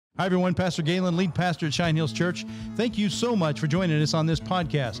Hi, everyone. Pastor Galen, lead pastor at Cheyenne Hills Church. Thank you so much for joining us on this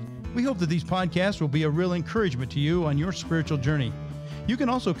podcast. We hope that these podcasts will be a real encouragement to you on your spiritual journey. You can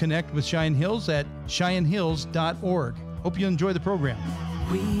also connect with Cheyenne Hills at CheyenneHills.org. Hope you enjoy the program.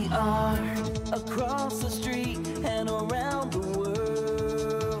 We are across the street and around the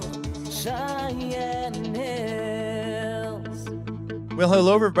world, Cheyenne Hills. Well,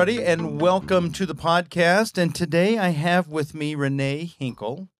 hello, everybody, and welcome to the podcast. And today I have with me Rene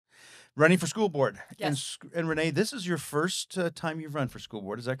Hinkle, running for school board. Yes. And Rene, this is your first time you've run for school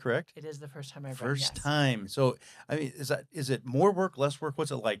board. Is that correct? It is the first time I've run, First yes. time. So, I mean, is it more work, less work?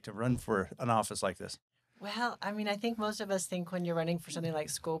 What's it like to run for an office like this? Well, I mean, I think most of us think when you're running for something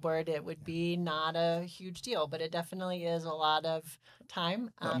like school board, it would be not a huge deal, but it definitely is a lot of time,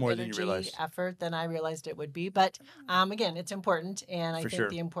 more than you energy, realized. effort than I realized it would be. But again, it's important, and I For think sure.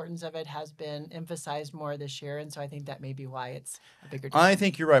 the importance of it has been emphasized more this year, and so I think that may be why it's a bigger deal. I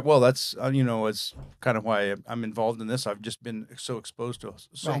think you're right. Well, that's, it's kind of why I'm involved in this. I've just been so exposed to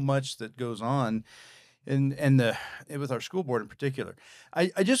so Right. much that goes on with our school board in particular.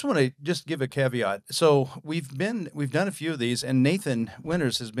 I just want to just give a caveat. So we've done a few of these, and Nathan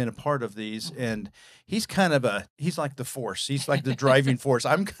Winters has been a part of these, and he's like the force. He's like the driving force.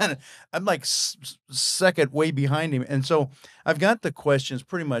 I'm like second way behind him. And so I've got the questions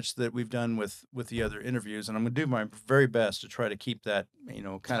pretty much that we've done with the other interviews, and I'm going to do my very best to try to keep that,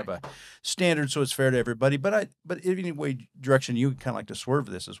 kind of a standard so it's fair to everybody. But any way direction you kind of like to swerve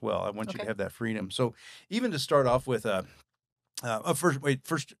this as well. I want you to Okay. have that freedom. So even to start off with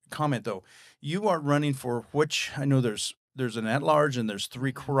first comment though, you are running for which, I know there's an at-large and there's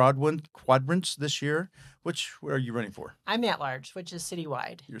three quadrants this year. Which are you running for? I'm at large, which is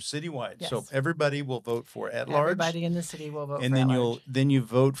citywide. You're citywide. Yes. So everybody will vote for at-large. Everybody in the city will vote And for then at-large. you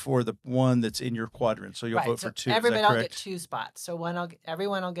vote for the one that's in your quadrant. So you'll Right, vote so for two. Everybody Is that will get correct? 2 spots. So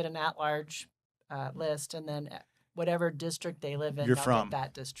everyone will get an at-large list, and then whatever district they live in, You're they'll from. get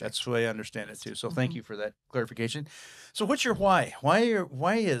that district. That's the way I understand it too. So thank Mhm. you for that clarification. So what's your why?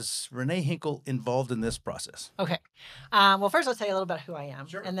 Why is Rene Hinkle involved in this process? Okay. Well, first I'll tell you a little bit who I am,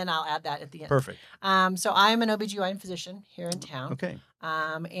 Sure. and then I'll add that at the end. Perfect. So I'm an OBGYN physician here in town. Okay.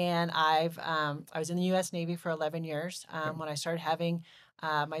 And I was in the U.S. Navy for 11 years. Okay. When I started having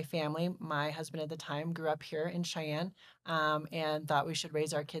my family, my husband at the time grew up here in Cheyenne and thought we should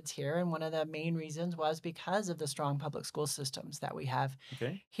raise our kids here. And one of the main reasons was because of the strong public school systems that we have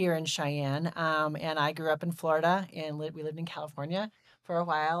Okay. here in Cheyenne. And I grew up in Florida, and we lived in California for a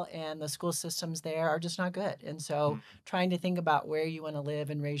while, and the school systems there are just not good. And so trying to think about where you want to live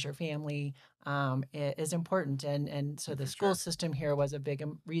and raise your family is important. And so the For school sure. system here was a big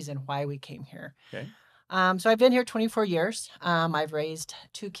reason why we came here. Okay. So I've been here 24 years. I've raised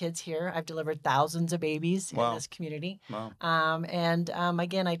 2 kids here. I've delivered thousands of babies Wow. in this community. Wow.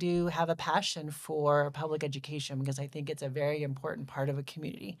 Again, I do have a passion for public education because I think it's a very important part of a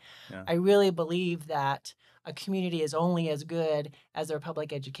community. Yeah. I really believe that a community is only as good as their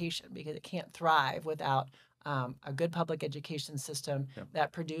public education because it can't thrive without a good public education system Yep.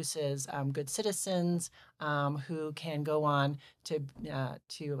 that produces good citizens who can go on to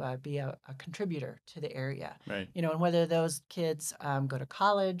be a contributor to the area. Right. And whether those kids go to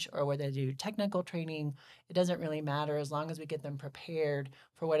college or whether they do technical training, it doesn't really matter as long as we get them prepared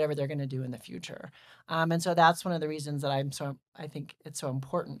for whatever they're going to do in the future. And so that's one of the reasons that I think it's so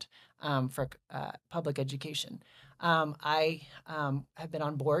important for public education. I have been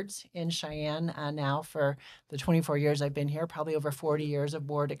on boards in Cheyenne now for the 24 years I've been here, probably over 40 years of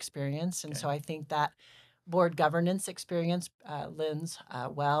board experience. And Okay. so I think that board governance experience lends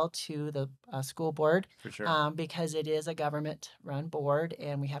well to the school board For sure. because it is a government-run board,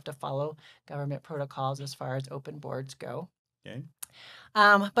 and we have to follow government protocols as far as open boards go. Okay.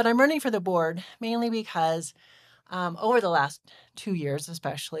 But I'm running for the board mainly because over the last 2 years,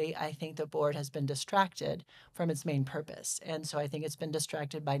 especially, I think the board has been distracted from its main purpose. And so I think it's been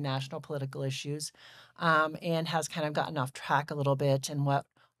distracted by national political issues and has kind of gotten off track a little bit in what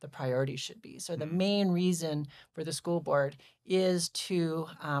the priorities should be. So the main reason for the school board is to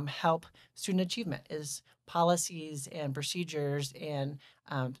help student achievement, is policies and procedures and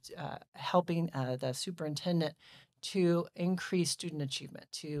helping the superintendent to increase student achievement,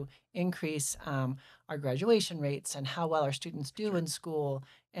 to increase our graduation rates and how well our students do in school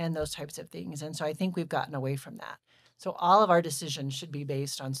and those types of things. And so I think we've gotten away from that. So all of our decisions should be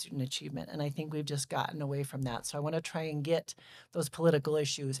based on student achievement, and I think we've just gotten away from that. So I want to try and get those political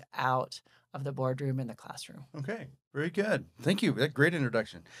issues out of the boardroom and the classroom. Okay, very good. Thank you. That great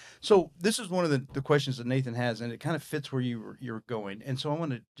introduction. So this is one of the questions that Nathan has, and it kind of fits where you're going. And so I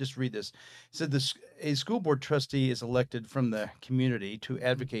want to just read this. It said this: a school board trustee is elected from the community to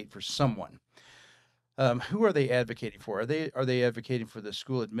advocate for someone. Who are they advocating for? Are they advocating for the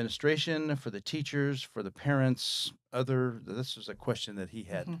school administration, for the teachers, for the parents? This was a question that he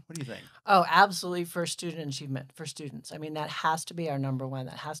had. What do you think? Oh, absolutely, for student achievement, for students. I mean, that has to be our number one.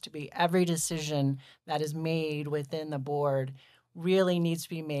 That has to be every decision that is made within the board really needs to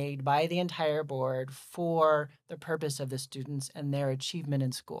be made by the entire board for the purpose of the students and their achievement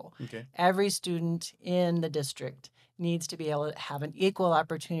in school. Okay. Every student in the district needs to be able to have an equal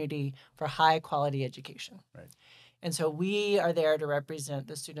opportunity for high quality education. Right. And so we are there to represent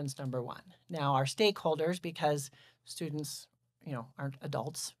the students number one. Now our stakeholders, because students, aren't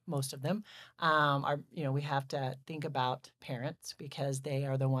adults, most of them, we have to think about parents because they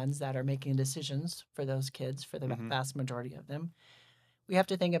are the ones that are making decisions for those kids, for the vast majority of them. We have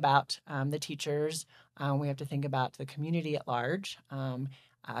to think about the teachers. We have to think about the community at large,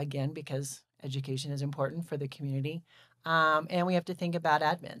 again, because education is important for the community. And we have to think about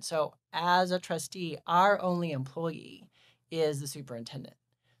admin. So as a trustee, our only employee is the superintendent.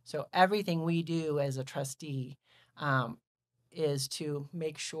 So everything we do as a trustee is to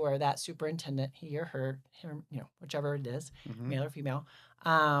make sure that superintendent, he or her, him, whichever it is, male or female,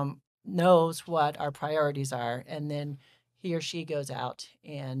 knows what our priorities are, and then he or she goes out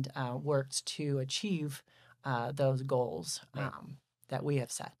and works to achieve those goals that we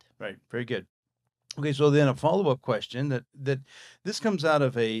have set. Right. Very good. Okay, so then a follow-up question that this comes out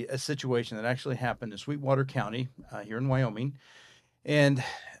of a situation that actually happened in Sweetwater County here in Wyoming, and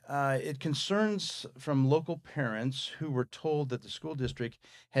it concerns from local parents who were told that the school district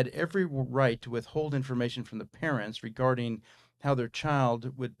had every right to withhold information from the parents regarding how their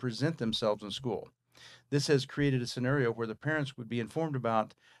child would present themselves in school. This has created a scenario where the parents would be informed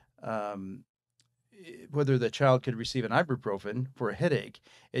about whether the child could receive an ibuprofen for a headache,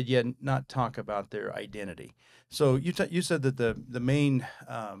 and yet not talk about their identity. So you said that the main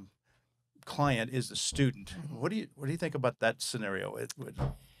client is the student. What do you think about that scenario?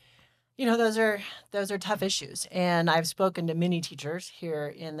 Those are tough issues, and I've spoken to many teachers here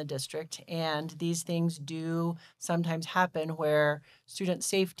in the district, and these things do sometimes happen where student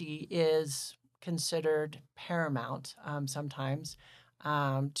safety is considered paramount sometimes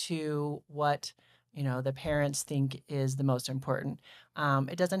to what the parents think is the most important.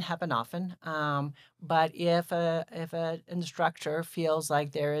 It doesn't happen often, but if an instructor feels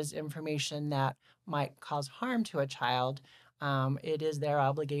like there is information that might cause harm to a child, it is their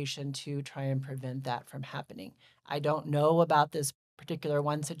obligation to try and prevent that from happening. I don't know about this particular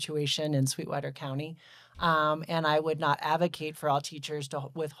one situation in Sweetwater County, and I would not advocate for all teachers to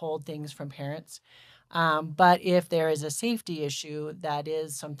withhold things from parents. But if there is a safety issue, that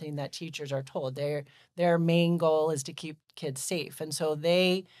is something that teachers are told. Their main goal is to keep kids safe, and so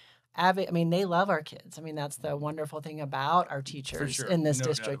they love our kids. That's the wonderful thing about our teachers in this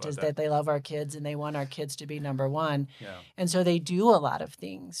district is that they love our kids and they want our kids to be number one. Yeah. And so they do a lot of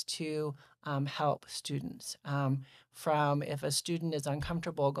things to help students. From if a student is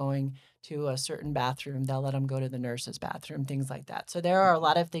uncomfortable going to a certain bathroom, they'll let them go to the nurse's bathroom, things like that. So there are a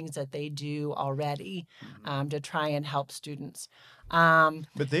lot of things that they do already to try and help students.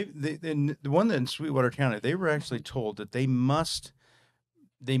 But the one in Sweetwater County, they were actually told that they must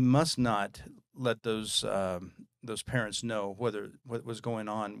not let those parents know what was going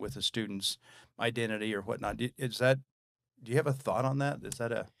on with the student's identity or whatnot. Do you have a thought on that?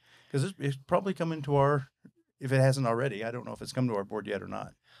 Because it's probably coming to our, if it hasn't already, I don't know if it's come to our board yet or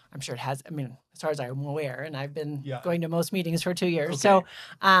not. I'm sure it has. As far as I'm aware, and I've been going to most meetings for 2 years, Okay.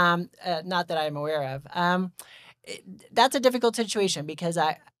 so not that I'm aware of. That's a difficult situation because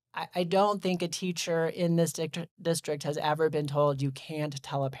I don't think a teacher in this district has ever been told you can't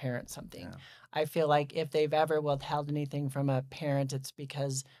tell a parent something. Yeah. I feel like if they've ever withheld anything from a parent, it's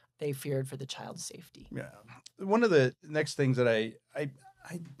because they feared for the child's safety. Yeah. One of the next things that I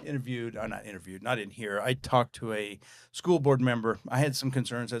interviewed, not in here. I talked to a school board member. I had some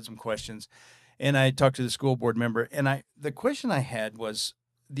concerns, had some questions, and I talked to the school board member. And the question I had was,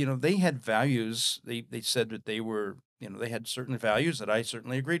 they had values. They said that they were, they had certain values that I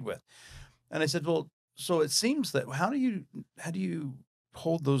certainly agreed with. And I said, well, so it seems that how do you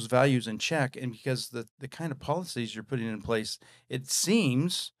hold those values in check? And because the kind of policies you're putting in place, it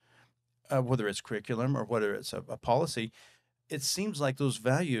seems, whether it's curriculum or whether it's a policy, it seems like those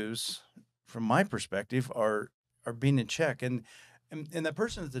values, from my perspective, are being in check. And that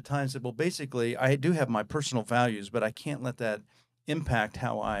person at the time said, well, basically, I do have my personal values, but I can't let that impact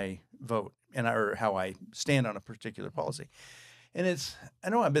how I vote or how I stand on a particular policy. And I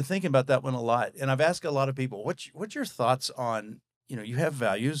know I've been thinking about that one a lot, and I've asked a lot of people, what's your thoughts on, you have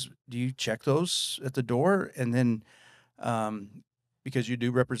values. Do you check those at the door, and then because you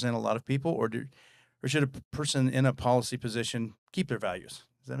do represent a lot of people, or should a person in a policy position keep their values?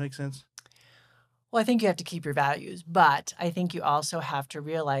 Does that make sense? Well, I think you have to keep your values, but I think you also have to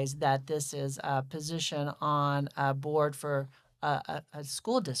realize that this is a position on a board for a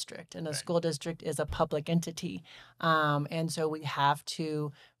school district, and a school district is a public entity. And so we have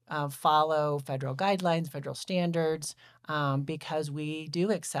to follow federal guidelines, federal standards, because we do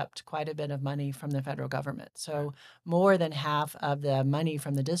accept quite a bit of money from the federal government. So more than half of the money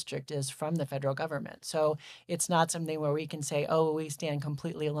from the district is from the federal government. So it's not something where we can say, oh, we stand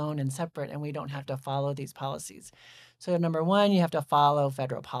completely alone and separate and we don't have to follow these policies. So number one, you have to follow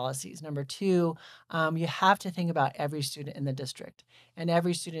federal policies. Number two, you have to think about every student in the district. And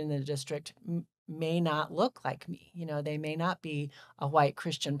every student in the district may not look like me. They may not be a white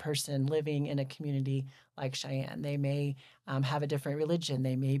Christian person living in a community like Cheyenne. They may have a different religion.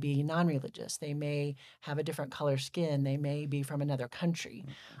 They may be non-religious. They may have a different color skin. They may be from another country.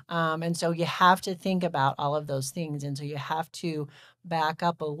 And so you have to think about all of those things. And so you have to back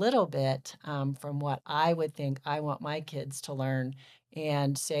up a little bit from what I would think I want my kids to learn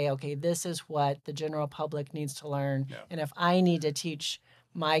and say, okay, this is what the general public needs to learn. Yeah. And if I need to teach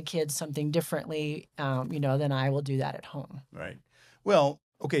my kids something differently, then I will do that at home. Right. Well,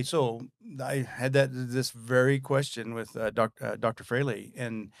 okay. So I had this very question with Dr. Fraley,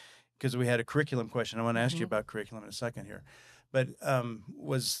 and because we had a curriculum question, I want to ask you about curriculum in a second here, but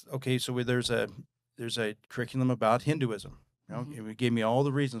So there's a curriculum about Hinduism. It gave me all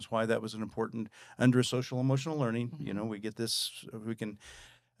the reasons why that was an important under social emotional learning. We get this. We can.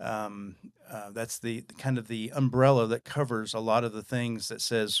 That's the kind of the umbrella that covers a lot of the things that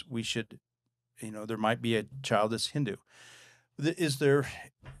says we should, there might be a child that's Hindu.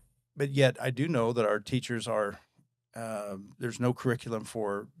 But yet I do know that our teachers there's no curriculum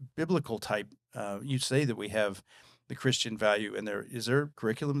for biblical type. You say that we have the Christian value in there. Is there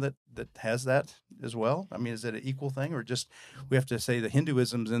curriculum that has that as well? I mean, is it an equal thing, or just we have to say the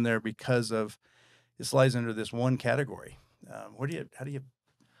Hinduism's in there because of it lies under this one category? How do you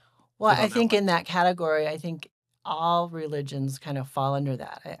Well, I think in that category, I think all religions kind of fall under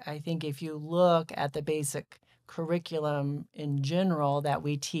that. I think if you look at the basic curriculum in general that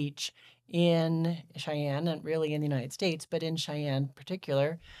we teach in Cheyenne and really in the United States, but in Cheyenne in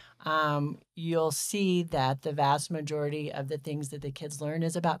particular, you'll see that the vast majority of the things that the kids learn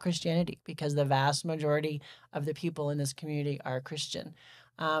is about Christianity, because the vast majority of the people in this community are Christian.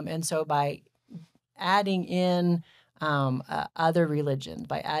 And so by adding in other religions,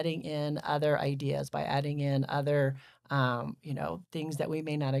 by adding in other ideas, by adding in other things that we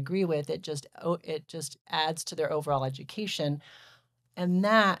may not agree with, it just adds to their overall education, and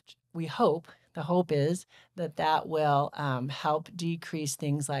that we hope. The hope is that will help decrease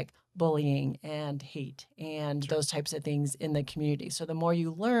things like bullying and hate and those types of things in the community. So the more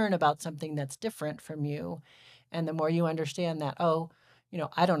you learn about something that's different from you, and the more you understand that,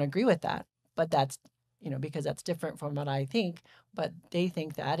 I don't agree with that, but that's because that's different from what I think, but they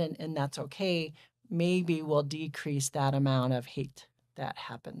think that, and that's okay, maybe we'll decrease that amount of hate that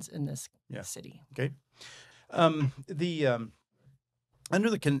happens in this city. Okay. Under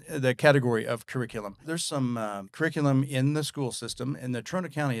the category of curriculum, there's some curriculum in the school system, and the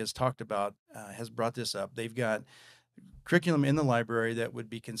Trona County has brought this up. They've got curriculum in the library that would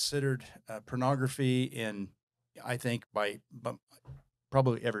be considered pornography I think, by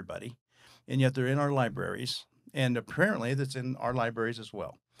probably everybody. And yet they're in our libraries, and apparently that's in our libraries as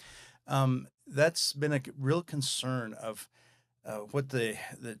well. That's been a real concern of what the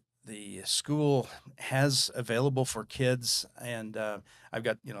school has available for kids, and I've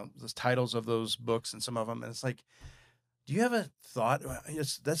got the titles of those books and some of them, and it's like, do you have a thought?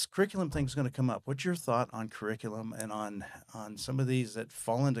 That's curriculum thing's going to come up. What's your thought on curriculum and on some of these that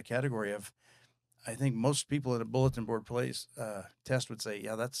fall into category of? I think most people in a bulletin board test would say,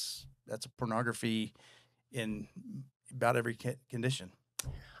 yeah, that's a pornography in about every condition.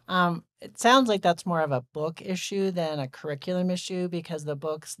 It sounds like that's more of a book issue than a curriculum issue, because the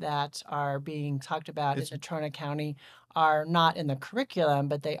books that are being talked about in Trona County are not in the curriculum,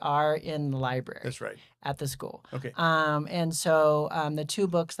 but they are in the library. That's right. At the school. Okay. And so the two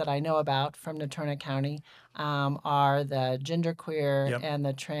books that I know about from Trona County are the Genderqueer and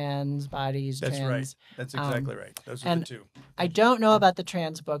the Trans Bodies. That's right. That's exactly right. Those are the two. I don't know about the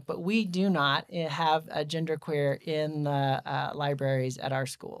trans book, but we do not have a Genderqueer in the libraries at our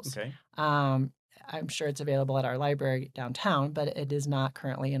schools. Okay. I'm sure it's available at our library downtown, but it is not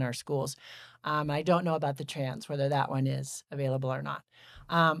currently in our schools. I don't know about the trans, whether that one is available or not.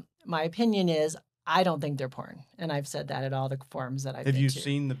 My opinion is I don't think they're porn, and I've said that at all the forums that I've Have been you to.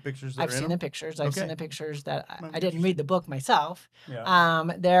 seen the pictures that I've are in seen them? the pictures. I've seen Okay. the pictures that Well, I didn't interesting. read the book myself. Yeah.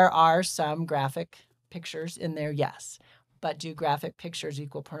 There are some graphic pictures in there, yes. But do graphic pictures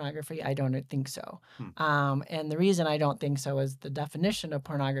equal pornography? I don't think so. And the reason I don't think so is the definition of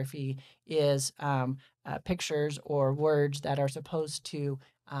pornography is pictures or words that are supposed to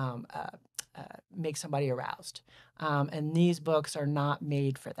make somebody aroused. And these books are not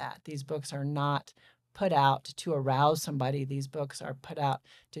made for that. These books are not put out to arouse somebody. These books are put out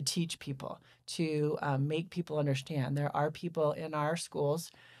to teach people, to make people understand. There are people in our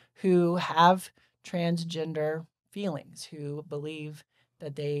schools who have transgender feelings, who believe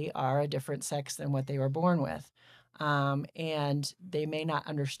that they are a different sex than what they were born with. And they may not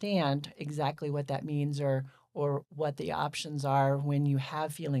understand exactly what that means or what the options are when you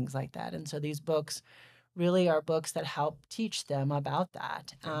have feelings like that. And so these books really are books that help teach them about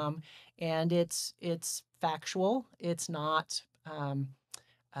that. And it's factual. It's not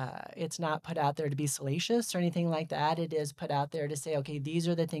put out there to be salacious or anything like that. It is put out there to say, okay, these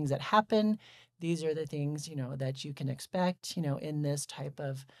are the things that happen. These are the things, that you can expect, in this type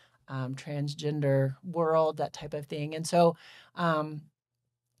of transgender world, that type of thing. And so,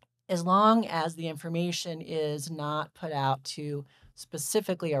 as long as the information is not put out to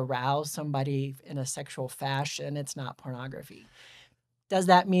specifically arouse somebody in a sexual fashion, it's not pornography. Does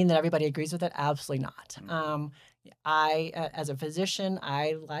that mean that everybody agrees with it? Absolutely not. As a physician,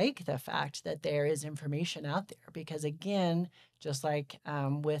 I like the fact that there is information out there because, again, just like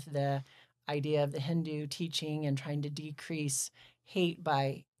with the idea of the Hindu teaching and trying to decrease hate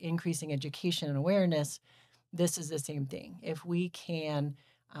by increasing education and awareness, this is the same thing. If we can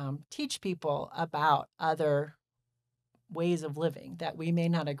teach people about other ways of living that we may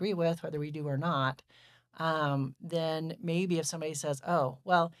not agree with, whether we do or not, then maybe if somebody says, "Oh,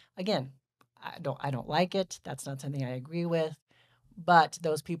 well, again, I don't like it. That's not something I agree with," but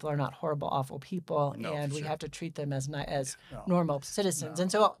those people are not horrible, awful people, No, and for we sure. have to treat them as No. normal citizens. No.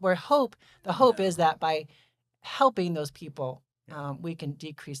 And so the hope No. is that by helping those people, Yeah. we can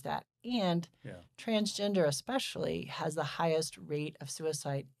decrease that. And Yeah. transgender especially has the highest rate of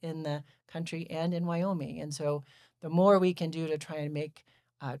suicide in the country and in Wyoming. And so the more we can do to try and make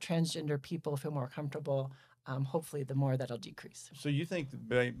transgender people feel more comfortable, hopefully the more that'll decrease. So you think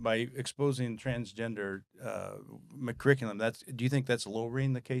that by exposing transgender curriculum, do you think that's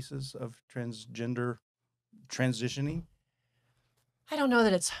lowering the cases of transgender transitioning? I don't know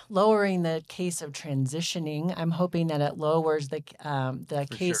that it's lowering the case of transitioning. I'm hoping that it lowers the For sure.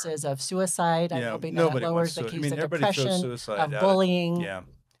 cases of suicide. I'm Yeah, hoping that it nobody lowers wants the to. I case mean, of everybody throws depression, suicide of out. bullying. Yeah,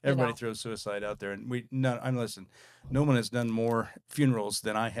 everybody know. throws suicide out there, and listen. No one has done more funerals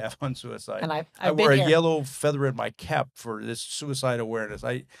than I have on suicide. And I I've wear been a here. yellow feather in my cap for this suicide awareness.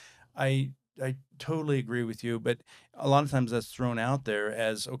 I totally agree with you, but a lot of times that's thrown out there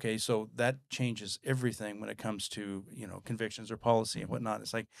as okay, so that changes everything when it comes to convictions or policy and whatnot.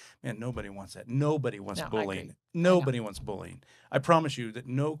 It's like, man, nobody wants that. Nobody wants No, I bullying. agree. Nobody wants bullying. I promise you that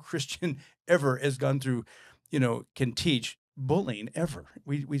no Christian ever has gone through, can teach bullying ever.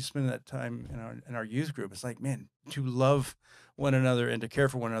 We spend that time in our youth group. It's like, man, to love one another and to care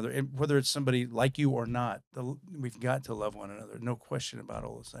for one another, and whether it's somebody like you or not, we've got to love one another. No question about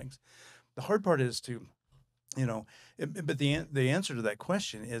all those things. The hard part is to, but the answer to that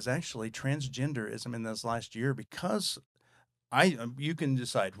question is actually transgenderism in this last year because you can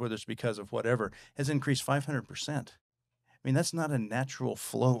decide whether it's because of whatever has increased 500%. I mean, that's not a natural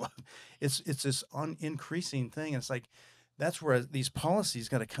flow. It's this increasing thing. It's like that's where these policies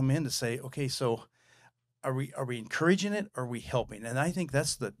got to come in to say, okay, so are we encouraging it? Or are we helping? And I think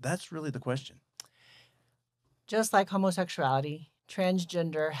that's really the question. Just like homosexuality,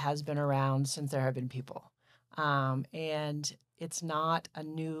 transgender has been around since there have been people. And it's not a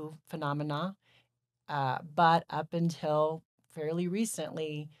new phenomena, but up until fairly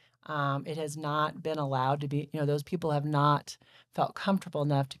recently, it has not been allowed to be, those people have not felt comfortable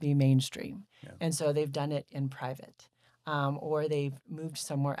enough to be mainstream. Yeah. And so they've done it in private, or they've moved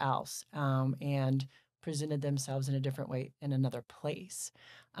somewhere else and presented themselves in a different way in another place.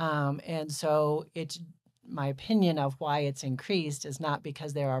 And so it's my opinion of why it's increased is not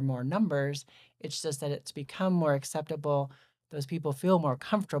because there are more numbers. It's just that it's become more acceptable. Those people feel more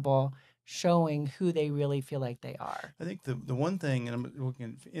comfortable showing who they really feel like they are. I think the one thing, and we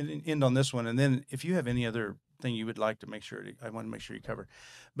can end on this one, and then if you have any other thing you would like to I want to make sure you cover.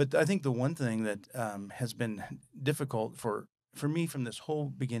 But I think the one thing that has been difficult for for me from this whole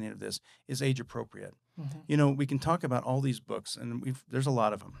beginning of this is age appropriate. Mhm. You know, we can talk about all these books, and there's a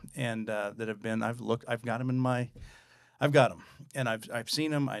lot of them, and that have been. I've got them I've got them, and I've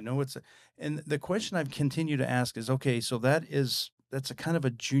seen them. I know and the question I've continued to ask is, okay, so that's a kind of a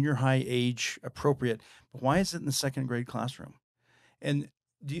junior high age appropriate, but why is it in the second grade classroom? And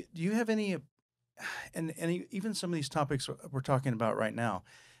do you have any, even some of these topics we're talking about right now,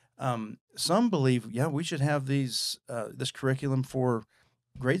 some believe, yeah, we should have this curriculum for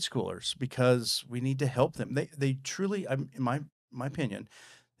grade schoolers because we need to help them. They truly, in my opinion,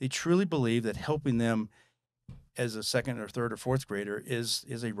 they truly believe that helping them as a second or third or fourth grader is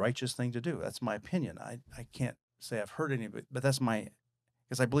a righteous thing to do. That's my opinion. I can't say I've heard any of it, but that's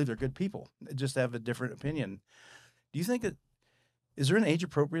because I believe they're good people. I just have a different opinion. Do you think that is there an age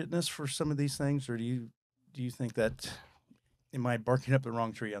appropriateness for some of these things, or do you think that am I barking up the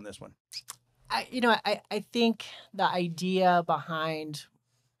wrong tree on this one? I think the idea behind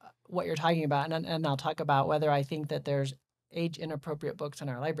what you're talking about, and I'll talk about whether I think that there's age inappropriate books in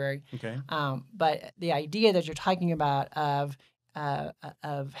our library. Okay. But the idea that you're talking about of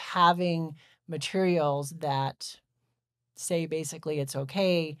having materials that say basically it's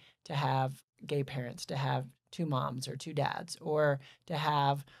okay to have gay parents, to have two moms or two dads, or to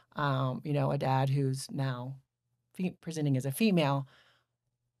have a dad who's now presenting as a female,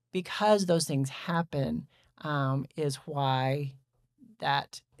 because those things happen, is why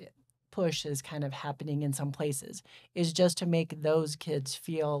that push is kind of happening in some places, is just to make those kids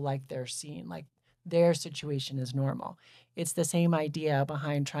feel like they're seen, like their situation is normal. It's the same idea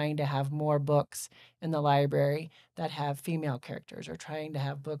behind trying to have more books in the library that have female characters, or trying to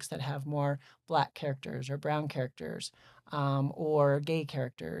have books that have more Black characters or brown characters, or gay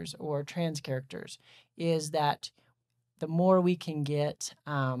characters or trans characters, is that the more we can get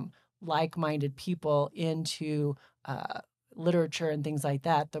like-minded people into literature and things like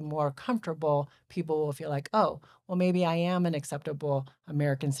that, the more comfortable people will feel like, oh, well, maybe I am an acceptable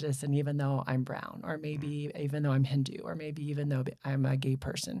American citizen, even though I'm brown, or maybe even though I'm Hindu, or maybe even though I'm a gay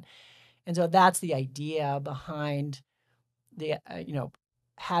person. And so that's the idea behind the,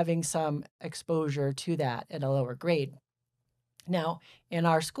 having some exposure to that at a lower grade. Now, in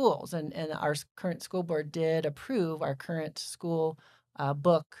our schools, and our current school board did approve our current school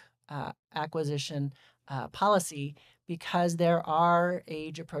book acquisition policy, because there are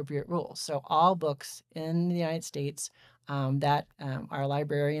age-appropriate rules. So all books in the United States that our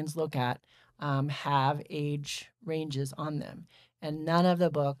librarians look at have age ranges on them. And none of the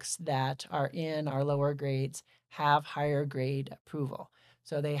books that are in our lower grades have higher grade approval.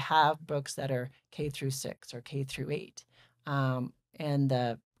 So they have books that are K through 6 or K through 8. And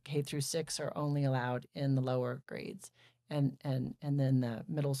the K through 6 are only allowed in the lower grades. And then the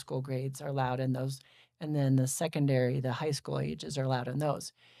middle school grades are allowed in those. And then the secondary, the high school ages are allowed in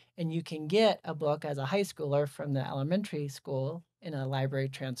those. And you can get a book as a high schooler from the elementary school in a library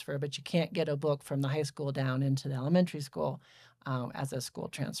transfer, but you can't get a book from the high school down into the elementary school as a school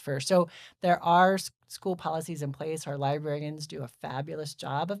transfer. So there are school policies in place. Our librarians do a fabulous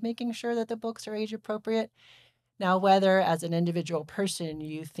job of making sure that the books are age appropriate. Now, whether as an individual person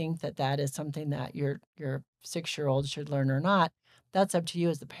you think that that is something that your 6-year-old should learn or not, that's up to you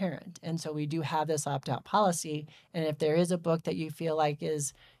as the parent. And so we do have this opt-out policy. And if there is a book that you feel like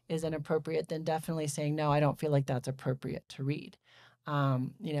is inappropriate, then definitely saying, no, I don't feel like that's appropriate to read.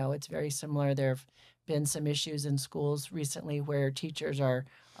 It's very similar. There have been some issues in schools recently where teachers are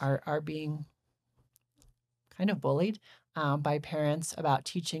being kind of bullied by parents about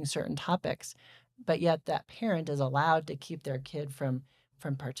teaching certain topics, but yet that parent is allowed to keep their kid from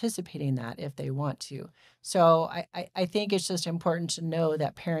participating in that if they want to. So I think it's just important to know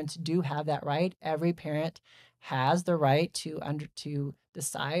that parents do have that right. Every parent has the right to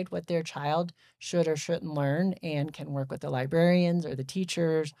decide what their child should or shouldn't learn, and can work with the librarians or the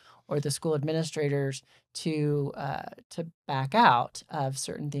teachers or the school administrators to back out of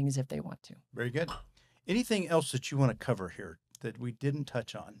certain things if they want to. Very good. Anything else that you want to cover here that we didn't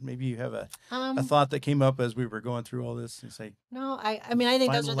touch on? Maybe you have a thought that came up as we were going through all this, and say, no, I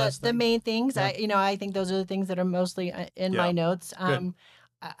think those are the main things. Yeah. I think those are the things that are mostly in my notes. Good.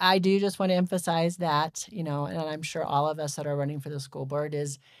 I do just want to emphasize that, and I'm sure all of us that are running for the school board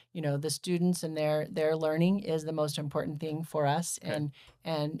is, the students and their learning is the most important thing for us, Okay.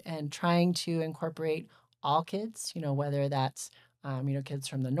 and trying to incorporate all kids, whether that's kids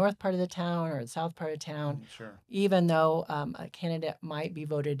from the north part of the town or the south part of town. Sure. Even though a candidate might be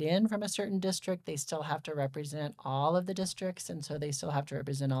voted in from a certain district, they still have to represent all of the districts, and so they still have to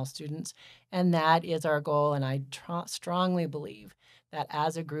represent all students. And that is our goal, and I strongly believe that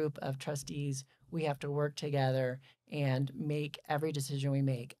as a group of trustees, we have to work together and make every decision we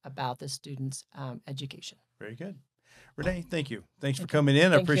make about the students' education. Very good. Renee, thank you. Thanks for coming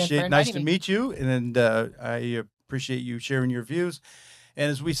in. I Thank you, and for appreciate. Nice to inviting me. meet you, and I appreciate you sharing your views. And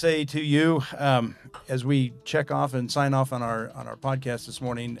as we say to you, as we check off and sign off on our podcast this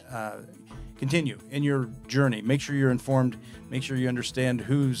morning, continue in your journey. Make sure you're informed. Make sure you understand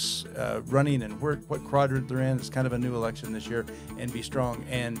who's running and what quadrant they're in. It's kind of a new election this year, and be strong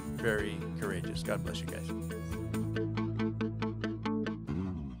and very courageous. God bless you guys.